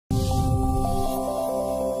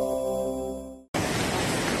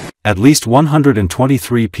At least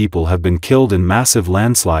 123 people have been killed in massive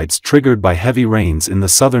landslides triggered by heavy rains in the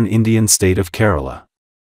southern Indian state of Kerala.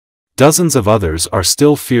 Dozens of others are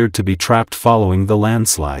still feared to be trapped following the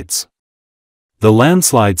landslides. The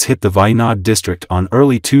landslides hit the Wayanad district on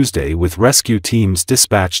early Tuesday with rescue teams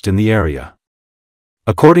dispatched in the area.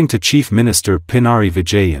 According to Chief Minister Pinari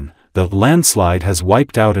Vijayan, the landslide has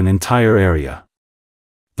wiped out an entire area.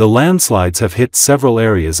 The landslides have hit several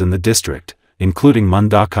areas in the district, including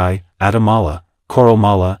Mundakkai, Attamala,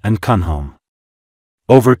 Chooralmala and Kunhome.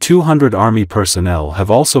 Over 200 army personnel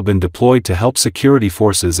have also been deployed to help security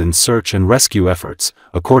forces in search and rescue efforts,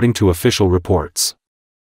 according to official reports.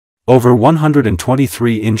 Over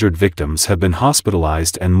 123 injured victims have been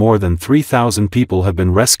hospitalized and more than 3,000 people have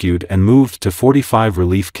been rescued and moved to 45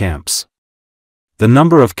 relief camps. The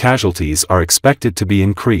number of casualties are expected to be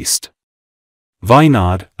increased.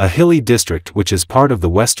 Wayanad, a hilly district which is part of the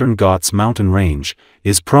Western Ghats mountain range,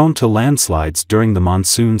 is prone to landslides during the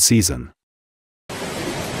monsoon season.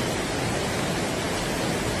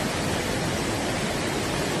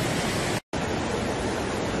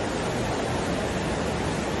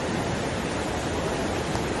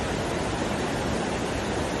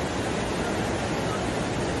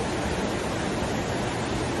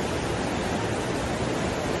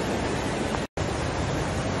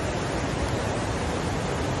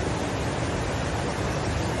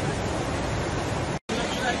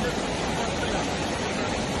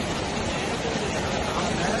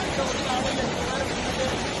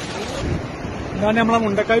 നമ്മളെ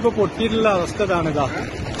മുണ്ടക്കായി ഇപ്പൊ പൊട്ടിയിട്ടുള്ള അവസ്ഥ ഇതാണിതാ.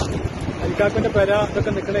 അരിക്കാക്കന്റെ പെര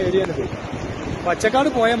ഇതൊക്കെ നിൽക്കുന്ന area Pachakkad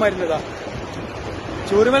പോയ മരുന്നതാ.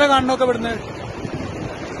 ചൂരുമല കാണണമൊക്കെ ഇവിടുന്ന്